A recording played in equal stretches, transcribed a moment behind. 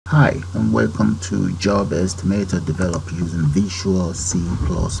Hi and welcome to Job Estimator developed using Visual C++.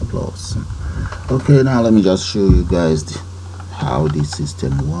 Okay, now let me just show you guys how this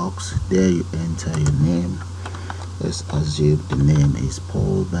system works. There you enter your name. Let's assume the name is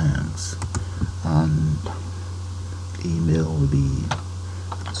Paul Banks and email will be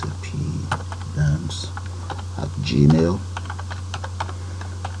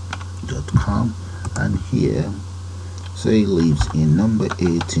pbanks@gmail.com, and here say he lives in number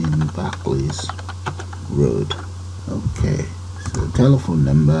 18 Barclays Road. Okay, so telephone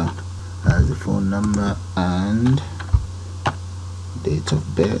number has the phone number and date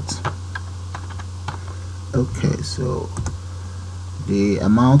of birth. Okay, so the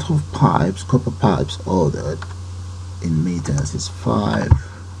amount of pipes, copper pipes ordered in meters is 5,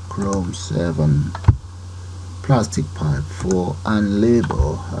 chrome 7, plastic pipe 4, and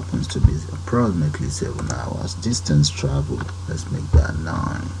labor happens to be approximately 7 hours. Distance travel, let's make that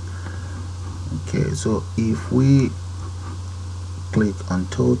 9. Okay, so if we click on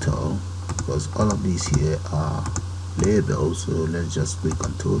total, because all of these here are labels, so let's just click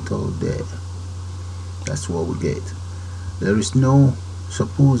on total there. That's what we get. There is no,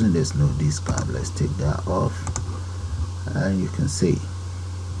 supposing there's no discount, let's take that off, and you can see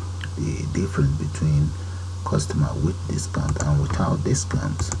the difference between customer with discount and without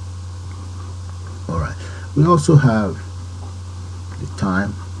discounts. Alright, we also have the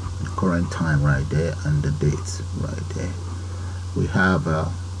time, the current time right there, and the dates right there. We have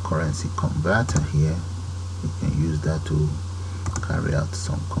a currency converter here. You can use that to carry out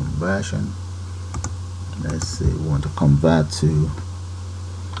some conversion. Let's say we want to convert to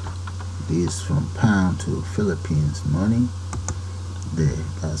this from pound to Philippines money. There,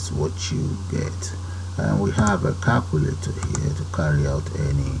 that's what you get. And we have a calculator here to carry out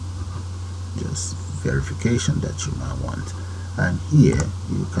any just verification that you might want. And here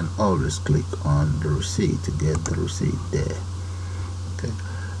you can always click on the receipt to get the receipt there. Okay,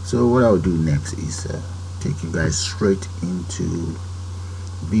 so what I'll do next is take you guys straight into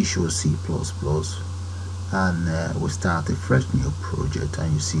Visual C++, and we'll start a fresh new project,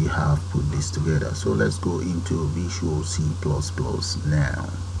 and you see how I've put this together. So let's go into Visual C++ now.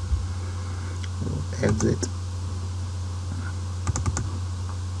 We'll exit.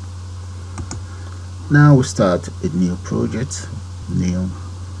 Now we start a new project. New.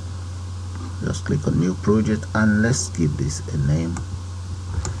 Just click on new project and let's give this a name.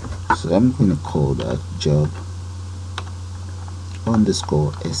 So I'm going to call that Job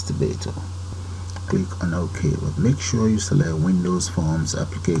 _Estimator. Click on OK, but make sure you select Windows Forms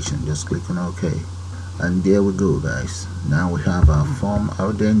application. Just click on OK, and there we go, guys. Now we have our form.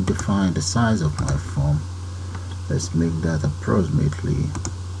 I'll then define the size of my form. Let's make that approximately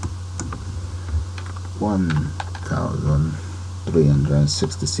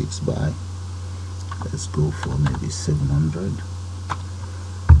 1366 by, let's go for maybe 700.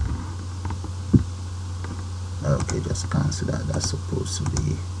 Okay, just cancel that. That's supposed to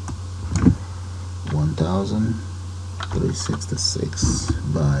be 1366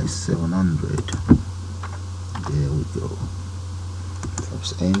 by 700. There we go.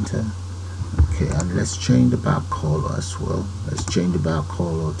 Press enter. Okay, and let's change the back color as well. Let's change the back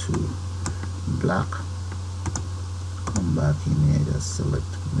color to black. Come back in here, just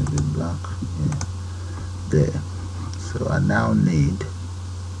select maybe black. Yeah, there. So I now need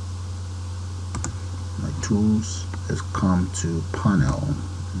my tools. Let's come to panel.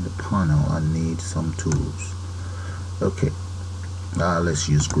 In the panel I need some tools. Okay, now let's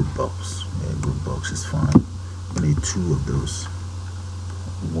use group box. Yeah, group box is fine. We need 2 of those,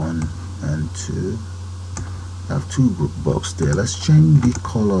 1 and 2. I have 2 group box there. Let's change the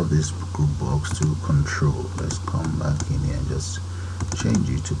color of this group box to control. Let's come back in here and just change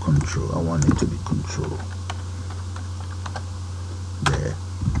it to control. I want it to be control. There,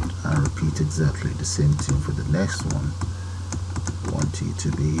 and repeat exactly the same thing for the next one. I want it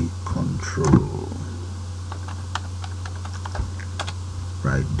to be control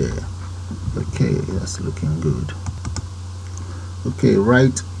right there. Okay, that's looking good. Okay,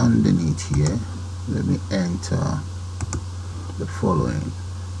 right underneath here, let me enter the following.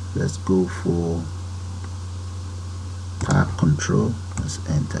 Let's go for tab control. Let's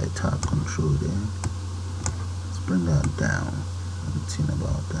enter tab control there. Let's bring that down. Something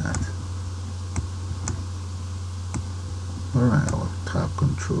about that. Alright, our tab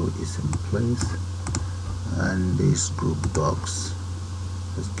control is in place, and this group box,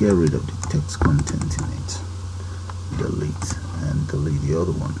 let's get rid of the text content in it. Delete, and delete the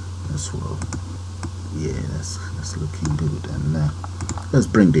other one as well. Yeah, that's looking good. And let's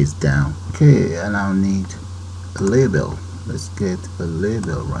bring this down. Okay, and I'll need a label. let's get a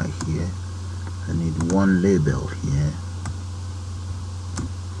label right here. I need one label here,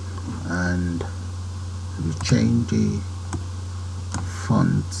 and we change the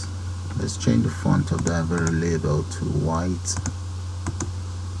font. Let's change the font of that very label to white,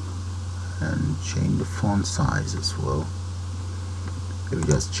 and change the font size as well. Maybe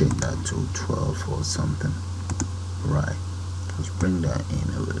just change that to 12 or something. Right, let's bring that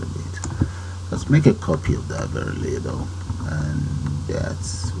in a little bit. Let's make a copy of that very label, and that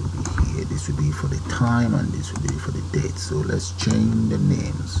will be here. This will be for the time, and this will be for the date. So let's change the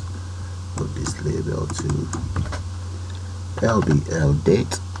names of this label to LBL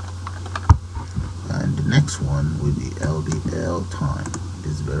date, and the next one will be LBL time.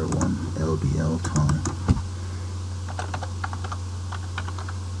 This very one, LBL time.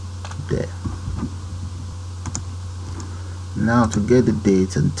 There. Now to get the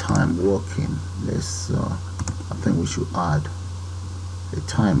date and time working, let's I think we should add a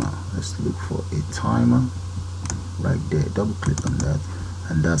timer. Let's look for a timer right there. Double click on that,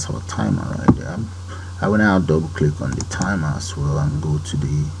 and that's our timer right there. I will now double click on the timer as well and go to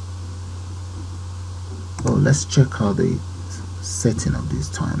the let's check out the setting of this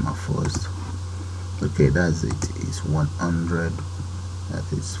timer first. Okay, that's it. It's 100.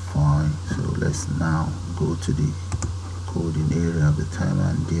 That is fine. So let's now go to the coding area of the timer,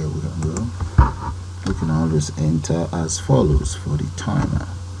 and there we go. We can always enter as follows for the timer.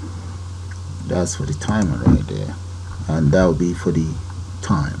 That's for the timer right there, and that will be for the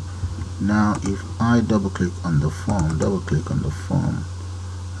time. Now if I double click on the form,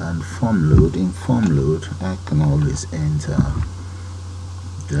 and form load, in form load I can always enter,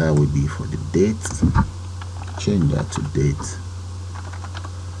 that will be for the date. Change that to date.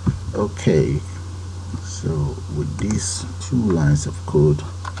 Okay, so with these 2 lines of code,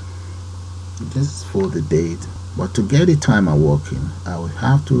 this is for the date, but to get the timer working I will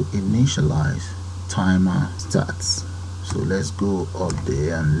have to initialize timer starts. So let's go up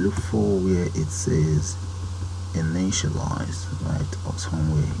there and look for where it says initialize, right, or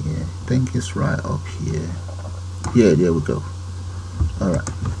somewhere here. I think it's right up here. Yeah, there we go. Alright,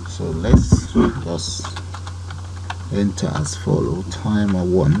 so let's just enter as follow, timer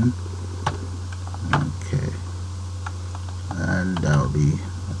 1. Okay, and that'll be,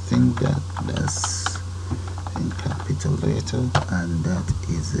 I think that's in capital letter, and that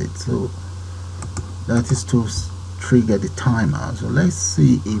is it. So that is to trigger the timer. So let's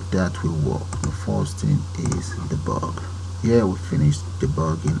see if that will work. The first thing is debug. Here we finished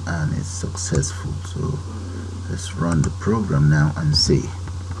debugging and it's successful. So let's run the program now and see.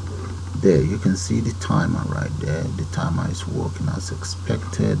 There you can see the timer right there. The timer is working as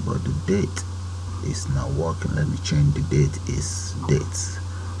expected, but the date is not working. Let me change the date. Is dates.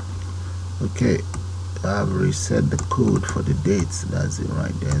 Okay, I've reset the code for the dates. That's it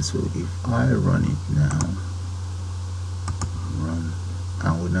right there. So if I run it now,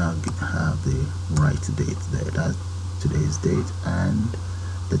 and we now have the right date there. That's today's date, and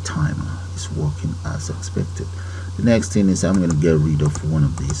the timer is working as expected. The next thing is I'm going to get rid of one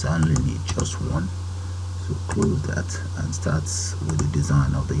of these. I only need just one. So close that and start with the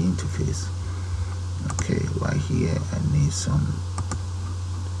design of the interface. Okay, right here I need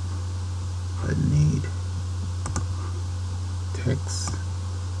text,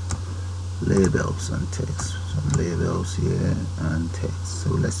 labels and text. Some labels here and text. So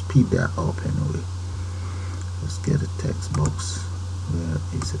let's speed that up anyway. Let's get a text box. Where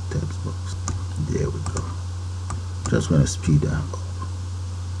is a text box? There we go. Just going to speed that up.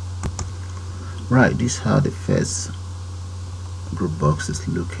 Right, this is how the first group box is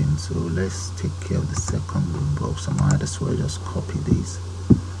looking. So let's take care of the second group box. I might as well just copy this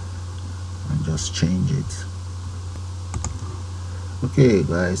and just change it. Okay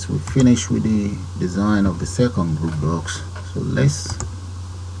guys, we finished with the design of the second group box. So let's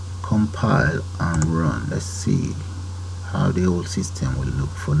compile and run. Let's see how the whole system will look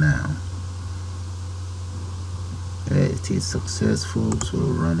for now. It is successful, so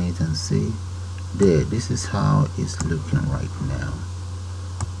run it and see. There, this is how it's looking right now.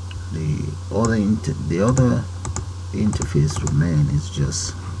 The other interface remain is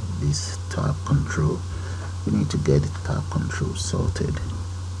just this tab control. We need to get the tab control sorted.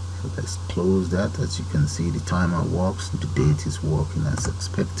 So let's close that. As you can see, the timer works, the date is working as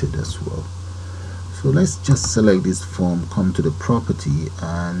expected as well. So let's just select this form, come to the property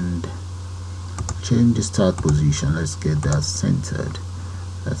and change the start position. Let's get that centered.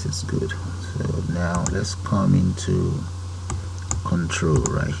 That is good. So now let's come into control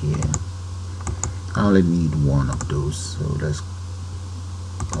right here. I only need one of those, so let's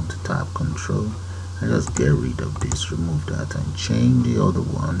come to tab control Let's get rid of this, remove that, and change the other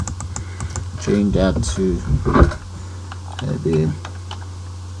one. Change that to maybe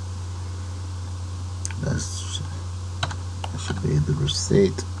that should be the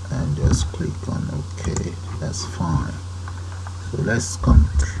receipt, and just click on OK. That's fine. So let's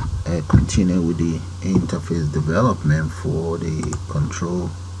continue with the interface development for the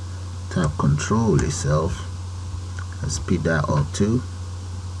tab control itself. Let's speed that up too.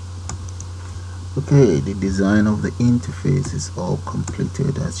 Okay, the design of the interface is all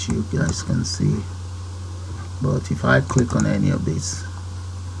completed, as you guys can see. But if I click on any of these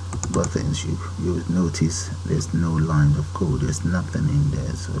buttons, you will notice there's no line of code, there's nothing in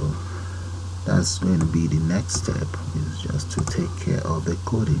there. So that's going to be the next step, is just to take care of the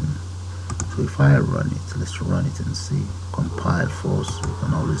coding. So if I run it, let's run it and see. Compile first, you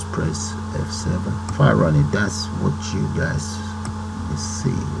can always press F7. If I run it, that's what you guys will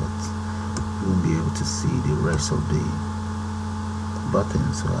see. You won't be able to see the rest of the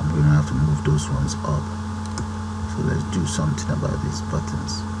buttons, so I'm going to have to move those ones up. So let's do something about these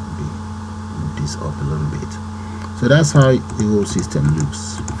buttons. Maybe move this up a little bit. So that's how the whole system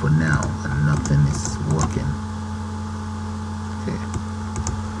looks for now, and nothing is working.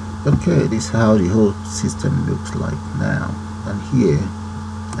 Okay, this is how the whole system looks like now. And here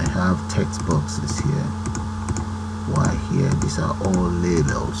I have text boxes here. Why here? These are all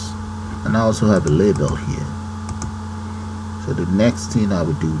labels. And I also have a label here. So the next thing I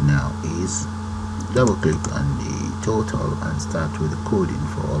will do now is double click on the total and start with the coding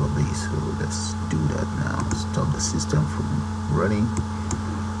for all of these. So let's do that now. Stop the system from running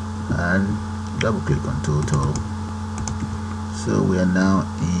and double click on total. So we are now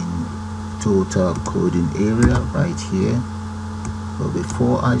in total coding area right here. But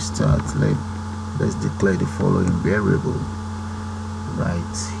before I start, let's declare the following variable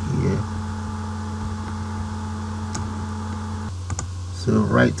right here. So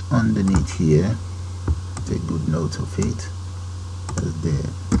right underneath here, take good note of it. That's there.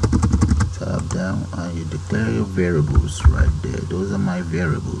 Tab down and you declare your variables right there. Those are my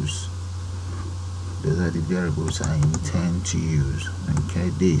variables. Those are the variables I intend to use. Okay,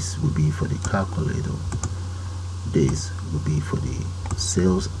 this will be for the calculator. This will be for the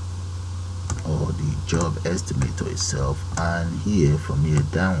sales or the job estimator itself, and here from here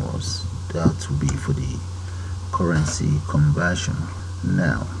downwards, that will be for the currency conversion.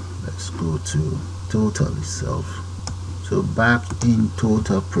 Now let's go to total itself. So back in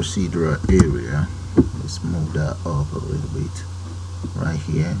total procedural area, let's move that up a little bit. Right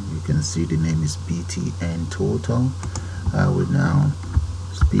here you can see the name is BTN total. I will now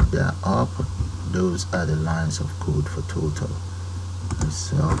speed that up. Those are the lines of code for total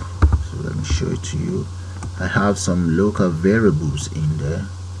itself. So let me show it to you. I have some local variables in there,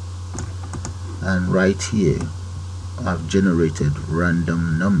 and right here I've generated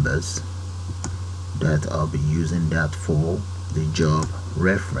random numbers that I'll be using that for the job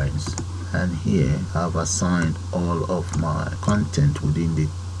reference. And here I've assigned all of my content within the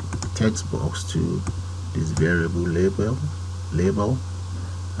text box to this variable label,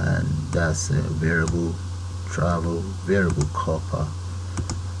 and that's a variable travel, variable copper,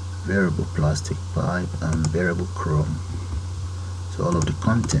 variable plastic pipe, and variable chrome. So all of the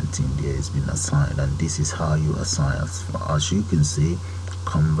content in there has been assigned, and this is how you assign. As you can see,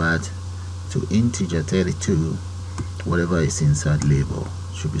 convert to integer 32, whatever is inside label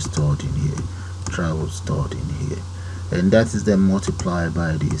should be stored in here, travel stored in here, and that is then multiplied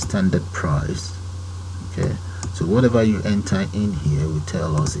by the standard price. Okay, so whatever you enter in here will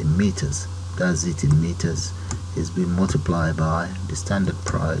tell us in meters. That's it, in meters. It's been multiplied by the standard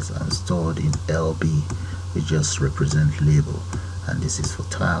price and stored in LB, which just represent label. And this is for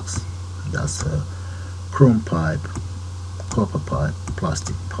tax. That's a chrome pipe, copper pipe,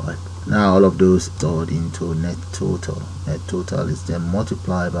 plastic pipe. Now all of those stored into net total. Net total is then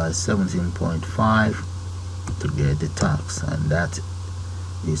multiplied by 17.5 to get the tax, and that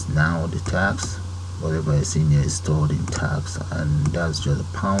is now the tax. Whatever is in here is stored in tax, and that's just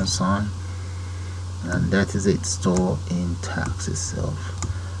a pound sign, and that is it, stored in tax itself.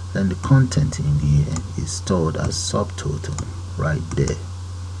 Then the content in here is stored as subtotal right there.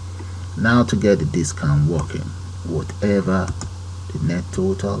 Now to get the discount working, whatever the net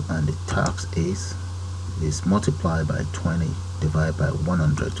total and the tax is multiplied by 20 divided by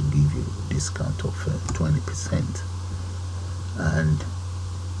 100 to give you a discount of 20%, and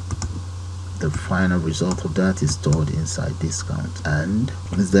the final result of that is stored inside discount, and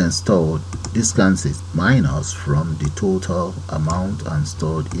is then stored. Discount is minus from the total amount and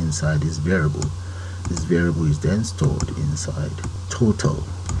stored inside this variable. This variable is then stored inside total.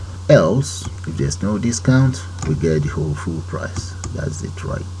 else, if there's no discount, we get the whole full price. That's it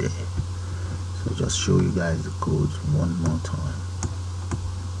right there. So just show you guys the codes one more time.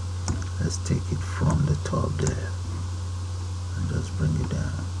 Let's take it from the top there and just bring it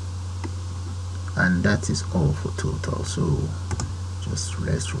down, and that is all for total. So just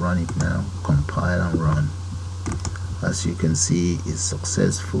let's run it now, compile and run. As you can see, it's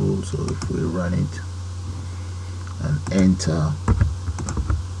successful. So if we run it and enter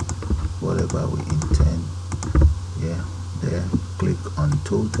whatever we intend, yeah, there, click on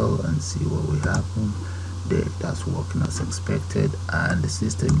total and see what will happen. There, that's working as expected, and the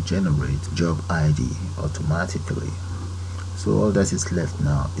system generates job ID automatically. So all that is left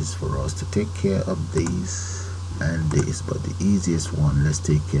now is for us to take care of these and this, but the easiest one, let's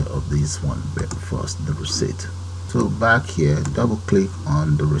take care of this one first, the receipt. So back here, double click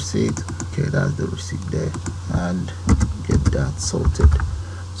on the receipt. Okay, that's the receipt there, and get that sorted.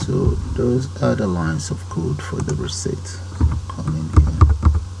 So those are the lines of code for the receipt. So come in here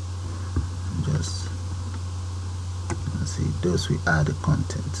and just see, those we add the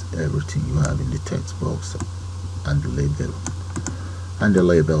content, everything you have in the text box and the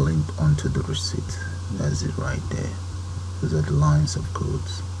label linked onto the receipt. That's it right there. Those are the lines of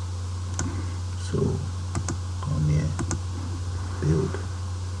codes. So come here, build.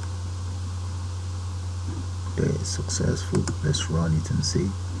 There, successful. Let's run it and see.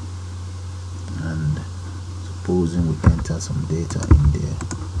 And supposing we enter some data in there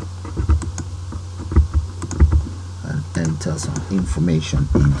and enter some information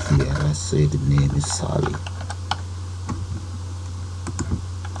in here. Let's say the name is Sally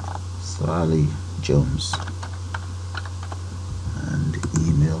Jones, and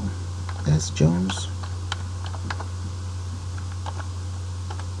email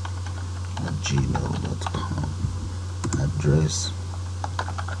sjones@gmail.com, address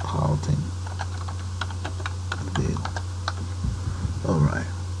Carlton. Alright,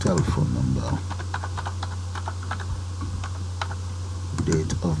 telephone number,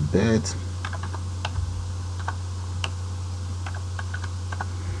 date of birth,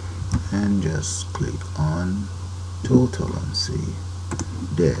 and just click on total and see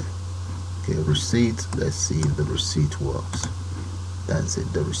there. Okay, receipt. Let's see if the receipt works. That's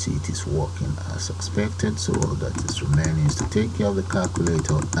it, the receipt is working as expected. So all that is remaining is to take care of the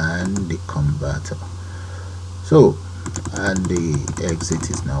calculator and the converter. So, and the exit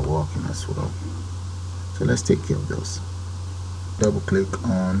is now working as well. So let's take care of those. Double click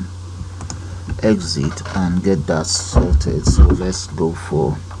on exit and get that sorted. So let's go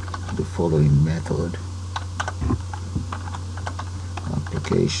for the following method.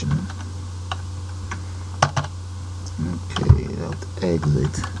 Application. Okay,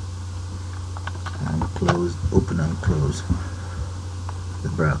 exit and close, open and close the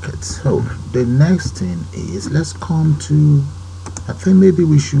brackets. So the next thing is, let's come to, I think maybe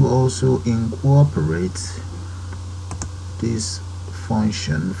we should also incorporate this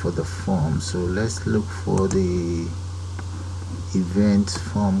function for the form. So let's look for the event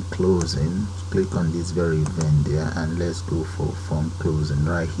form closing. Click on this very event there and let's go for form closing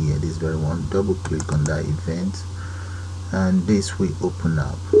right here, this very one. Double click on that event and this will open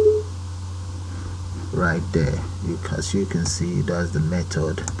up right there. As you can see, that's the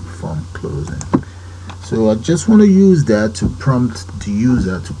method form closing. So I just want to use that to prompt the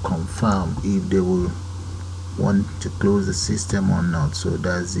user to confirm if they will want to close the system or not. So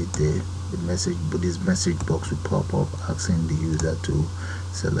that's it there. The message, but this message box will pop up asking the user to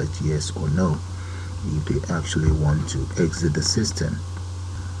select yes or no if they actually want to exit the system.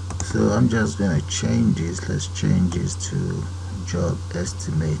 So I'm just going to change this. Let's change this to Job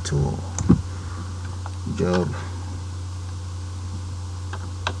Estimator. Job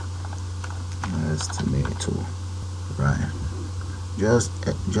Estimator, right? Just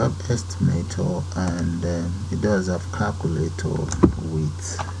Job Estimator, and it does have calculator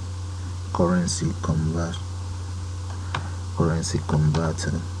with currency converter.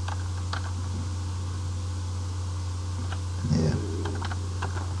 Yeah.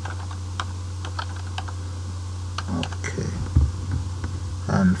 Okay.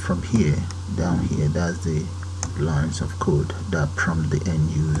 And from here down here, that's the lines of code that prompt the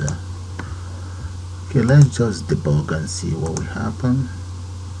end user. Okay, let's just debug and see what will happen.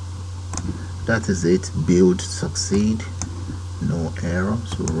 That is it. Build succeed, no error.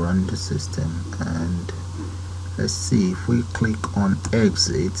 So run the system and let's see if we click on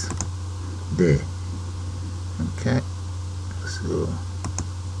exit there. Okay, so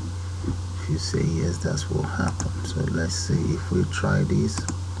if you say yes, that's what happens. So let's see if we try this,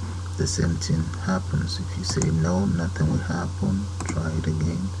 the same thing happens. If you say no, nothing will happen. Try it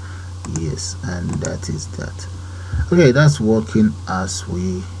again Yes, and that is that. Okay, that's working as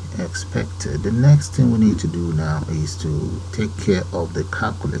we expected. The next thing we need to do now is to take care of the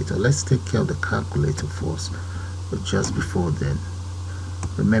calculator. Let's take care of the calculator first, but just before then,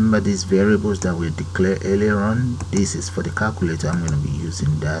 remember these variables that we declared earlier on. This is for the calculator. I'm going to be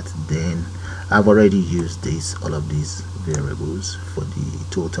using that. Then I've already used all of these variables for the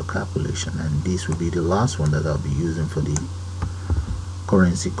total calculation, and this will be the last one that I'll be using for the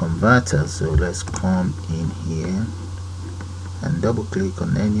currency converter. So let's come in here and double click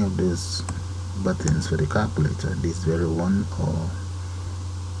on any of those buttons for the calculator, this very one, or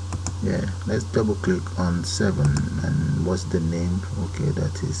yeah, let's double click on 7. And what's the name? Okay,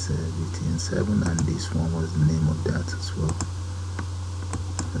 that is between 7, and this one was the name of that as well.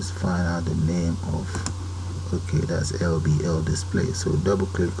 Let's find out the name of, okay, that's LBL display. So double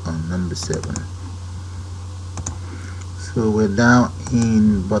click on number 7. So we're now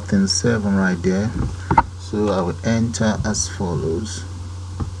in button 7 right there. So I will enter as follows.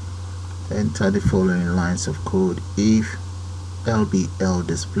 Enter the following lines of code. If LBL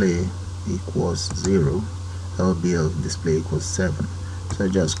display equals 0, LBL display equals 7. So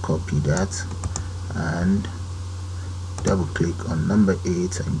just copy that and double click on number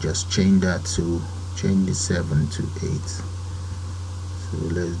 8 and just change the 7 to 8. So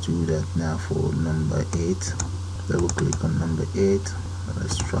let's do that now for number 8. Double click on number 8.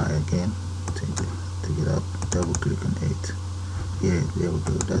 Let's try again. Take it up, double click on 8. Yeah, there we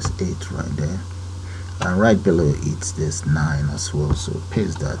go, that's 8 right there. And right below it there's 9 as well, so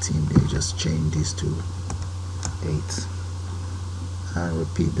paste that in there. Just change this to 8 and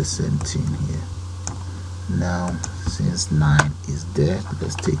repeat the same thing here. Now since 9 is there,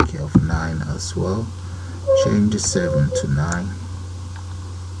 let's take care of 9 as well. Change the 7 to 9.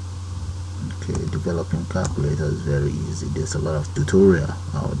 Okay, developing calculator is very easy. There's a lot of tutorial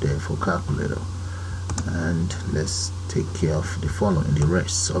out there for calculator. And let's take care of the following, the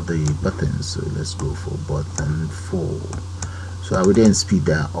rest of the buttons. So let's go for button 4. So I will then speed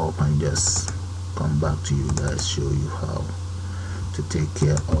that up and just come back to you guys, show you how to take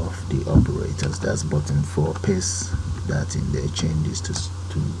care of the operators. That's button 4. Paste that in there, change this to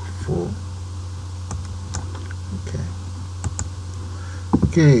 4.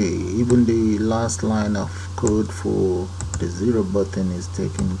 Okay, even the last line of code for the 0 button is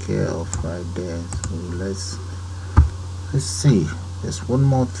taken care of right there. So let's see, there's one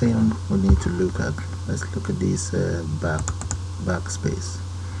more thing we need to look at. Let's look at this backspace.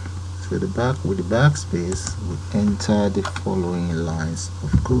 So with the backspace, we enter the following lines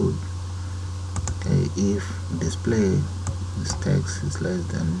of code. Okay, if display this text is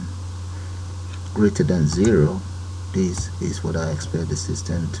greater than 0, this is what I expect the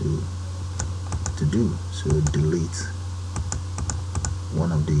system to do. So delete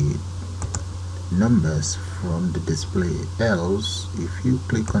one of the numbers from the display, else if you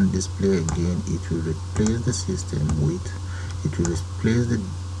click on display again, it will replace the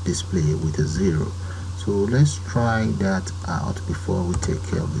display with a 0. So let's try that out before we take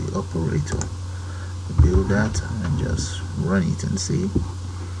care of the operator. Build that and just run it and see.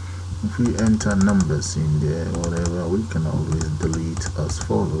 If we enter numbers in there, whatever, we can always delete as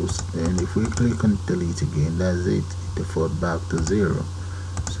follows. Then if we click on delete again, that's it, default back to 0.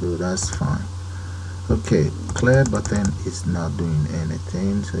 So that's fine. Okay, clear button is not doing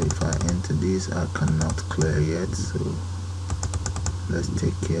anything. So if I enter this, I cannot clear yet. So let's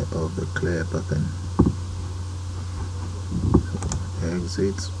take care of the clear button. So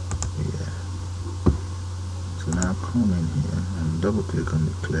exit. Yeah. So now come in here and double click on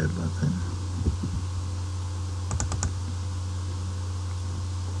the clear button.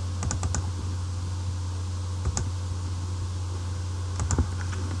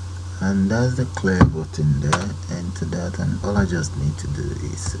 And that's the clear button there. Enter that, and all I just need to do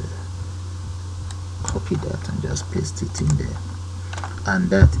is copy that and just paste it in there. And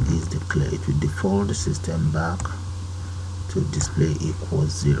that is the clear. It will default the system back to display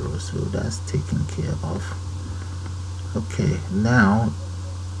equals 0. So that's taken care of. Okay, now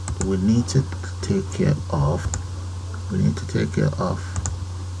we need to take care of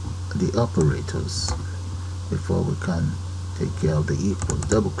the operators before we can take care of the equals.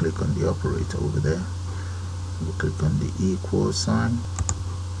 Double click on the operator over there. Double click on the equal sign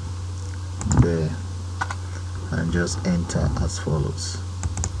there and just enter as follows.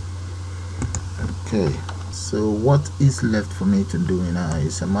 Okay, so what is left for me to do now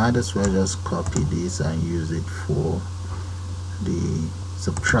is I might as well just copy this and use it for the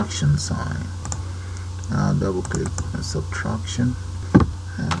subtraction sign. Now double click on subtraction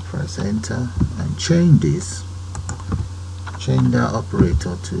and press enter and change change that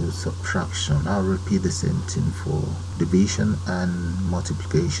operator to subtraction. I'll repeat the same thing for division and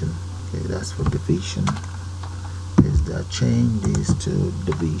multiplication. Okay, that's for division. Is that change this to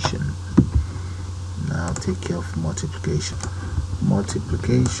division. Now take care of multiplication.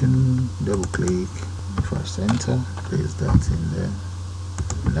 Multiplication, double click, press enter, place that in there.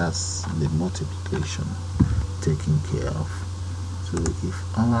 That's the multiplication taken care of. So if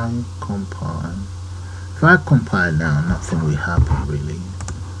I compile now, nothing will happen really.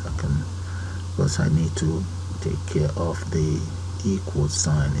 Because I need to take care of the equal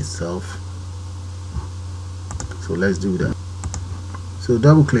sign itself. So let's do that. So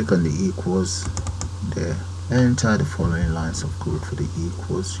double click on the equals there, enter the following lines of code for the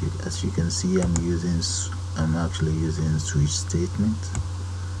equals. As you can see, I'm actually using switch statement.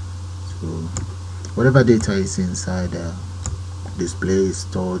 So whatever data is inside the display is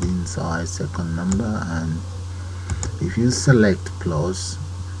stored inside second number, and if you select plus,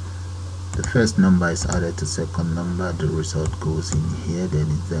 the first number is added to second number, the result goes in here,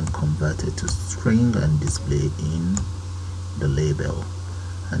 then it's then converted to string and displayed in the label.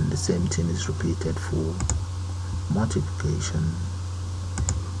 And the same thing is repeated for multiplication,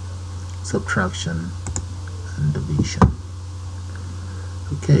 subtraction, and division.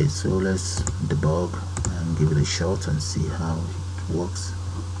 Okay, so let's debug and give it a shot and see how it works.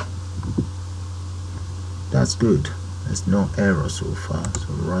 That's good. There's no error so far.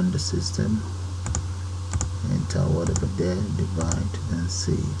 So run the system, enter whatever there, divide and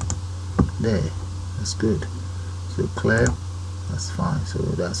see. There, that's good. So clear, that's fine. So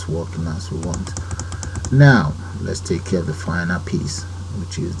that's working as we want. Now let's take care of the final piece,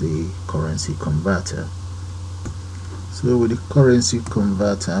 which is the currency converter. So with the currency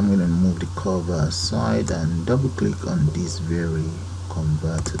converter, I'm going to move the cover aside and double click on this very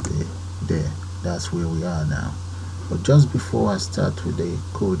converter there. That's where we are now. But just before I start with the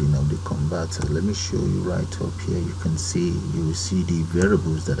coding of the converter, let me show you right up here. You will see the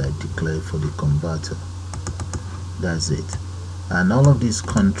variables that I declared for the converter. That's it. And all of these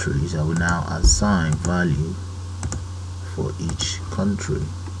countries, I will now assign value for each country.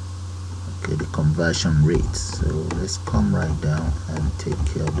 Okay, the conversion rate. So let's come right down and take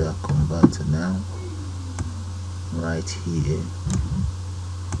care of that converter now, right here.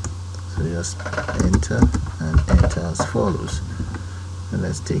 So just enter and enter as follows, and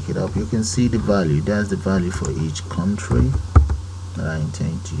let's take it up. You can see the value. That's the value for each country that I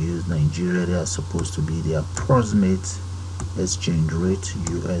intend to use. Nigeria, they are supposed to be the approximate exchange rate,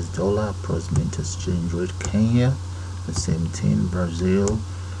 US dollar approximate exchange rate. Kenya, the same thing. Brazil,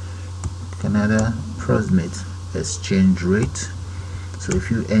 Canada, approximate exchange rate. So if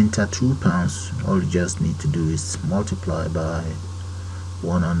you enter £2, all you just need to do is multiply by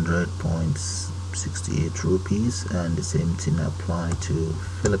 100.68 rupees, and the same thing apply to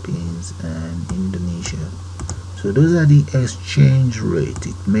Philippines and Indonesia. So those are the exchange rate.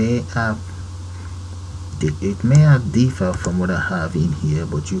 It may have differ from what I have in here,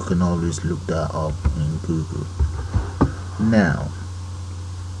 but you can always look that up in Google. Now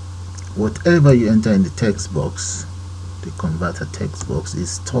whatever you enter in the text box, the converter text box,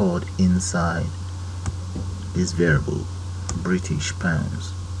 is stored inside this variable, British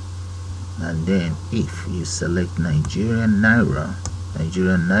pounds. And then if you select Nigerian naira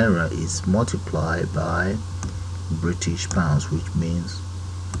is multiplied by British pounds, which means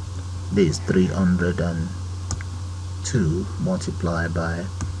this 302 multiplied by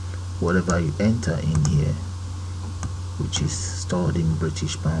whatever you enter in here, which is stored in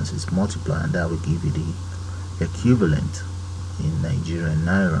British pounds, is multiplied, and that will give you the equivalent in Nigerian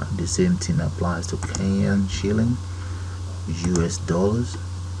naira. The same thing applies to Kenyan shilling, US dollars,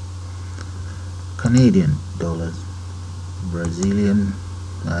 Canadian dollars, Brazilian,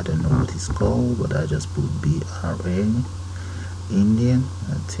 I don't know what it's called, but I just put BRA, Indian,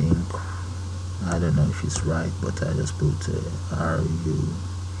 I think, I don't know if it's right, but I just put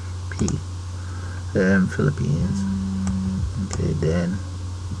RUP, Philippines. Okay, then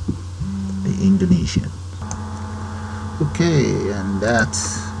the Indonesian. Okay, and that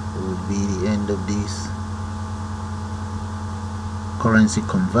will be the end of this currency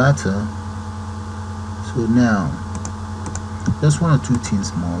converter. So now just one or two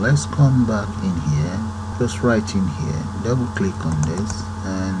things more. Let's come back in here, just right in here, double click on this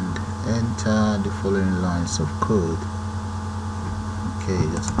and enter the following lines of code. Okay,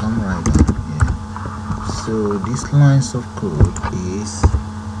 just come right down here. So these lines of code is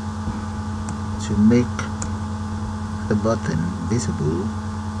to make the button visible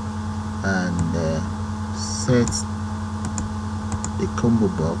and set the combo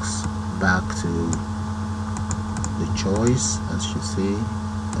box back to the choice, as you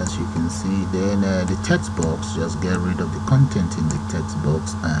can see. Then the text box, just get rid of the content in the text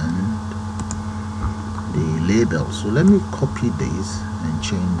box and the label. So let me copy this and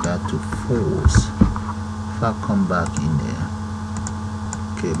change that to false. If I come back in there,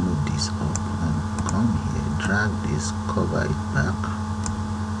 okay, move this up and come here, drag this, cover it back.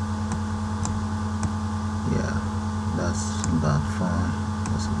 Yeah, that's about fine.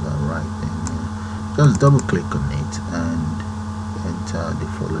 That's about right then. Just double click on it and enter the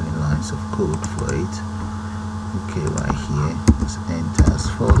following lines of code for it. Okay, right here, just enter as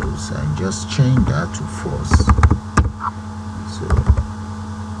follows and just change that to false. So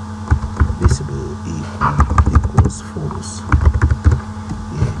visible equals false.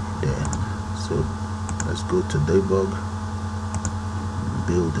 Yeah, there. So let's go to debug,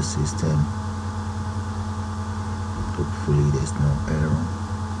 build the system. Hopefully there's no error.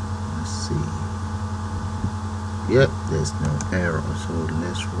 Let's see. Yep, there's no error. So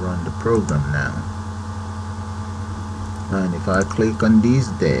let's run the program now. And if I click on this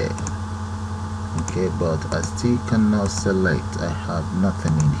there, okay, but I still cannot select. I have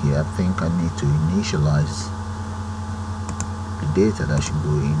nothing in here. I think I need to initialize the data that should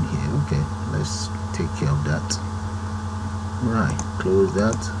go in here. Okay, let's take care of that. Right, close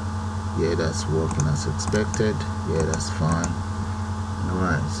that. Yeah, that's working as expected. Yeah, that's fine.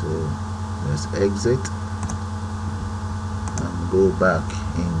 Alright, so let's exit and go back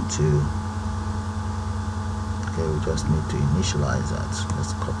into, okay, we just need to initialize that.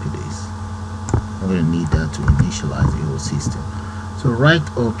 Let's copy this. I'm going to need that to initialize the whole system. So right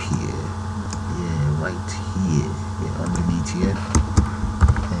up here, yeah, right here, yeah, underneath here,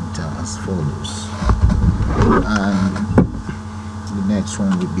 enter as follows. And the next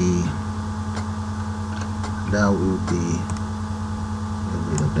one will be, that will be, get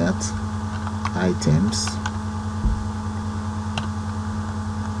rid of that, items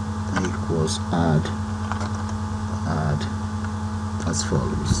equals add as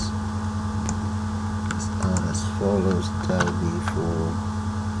follows. As follows, that will be for,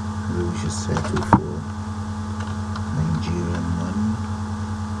 we should settle for Nigerian money.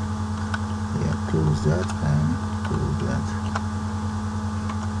 Yeah, close that and close that.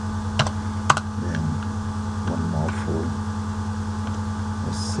 Then one more for,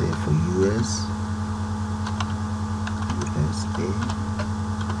 let's say for USA,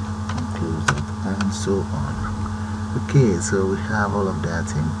 and close that, and so on. Okay, so we have all of that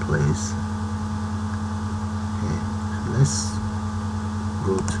in place. Let's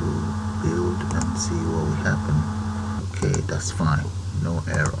go to build and see what will happen. Okay, that's fine, no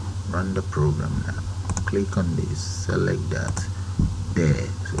error. Run the program now. Click on this, select that there,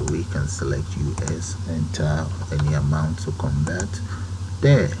 so we can select US, enter any amount to convert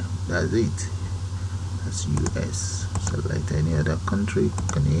there. That's it, that's US. Select any other country,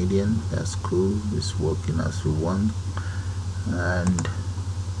 Canadian, that's cool, it's working as we want. And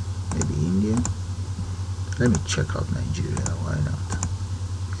maybe India. Let me check out Nigeria, why not?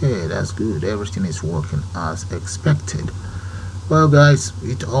 Okay, that's good, everything is working as expected. Well guys,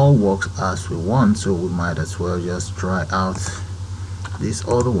 it all works as we want, so we might as well just try out these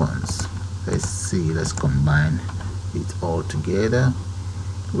other ones. Let's see, let's combine it all together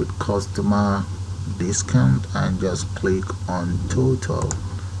with customer discount and just click on total.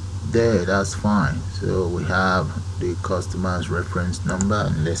 There, that's fine. So we have the customer's reference number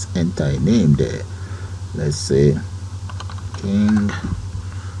and let's enter a name there. Let's say King,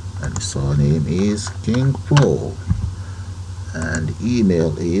 and the surname is King Pro, and the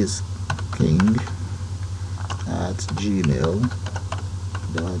email is king@gmail.com.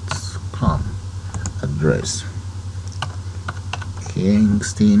 Address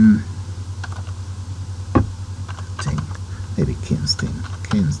Kingston, I think maybe Kingston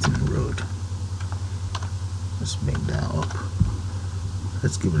Road. Let's make that up.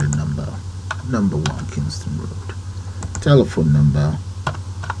 Let's give it a number 1 Kingston Road. Telephone number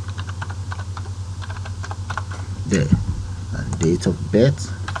there, and date of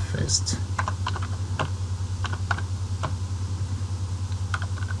birth first.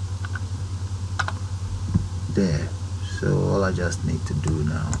 There. So all I just need to do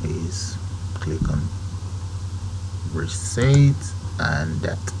now is click on receipt, and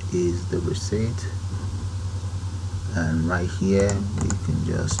that is the receipt. And right here you can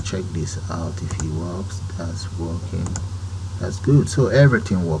just check this out if it works. That's working, that's good. So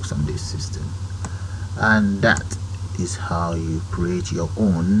everything works on this system, and that is how you create your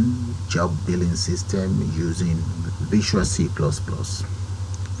own job billing system using Visual C++.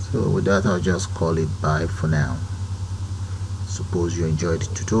 So with that, I'll just call it bye for now. Suppose you enjoyed the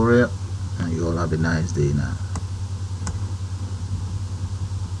tutorial, and you all have a nice day now.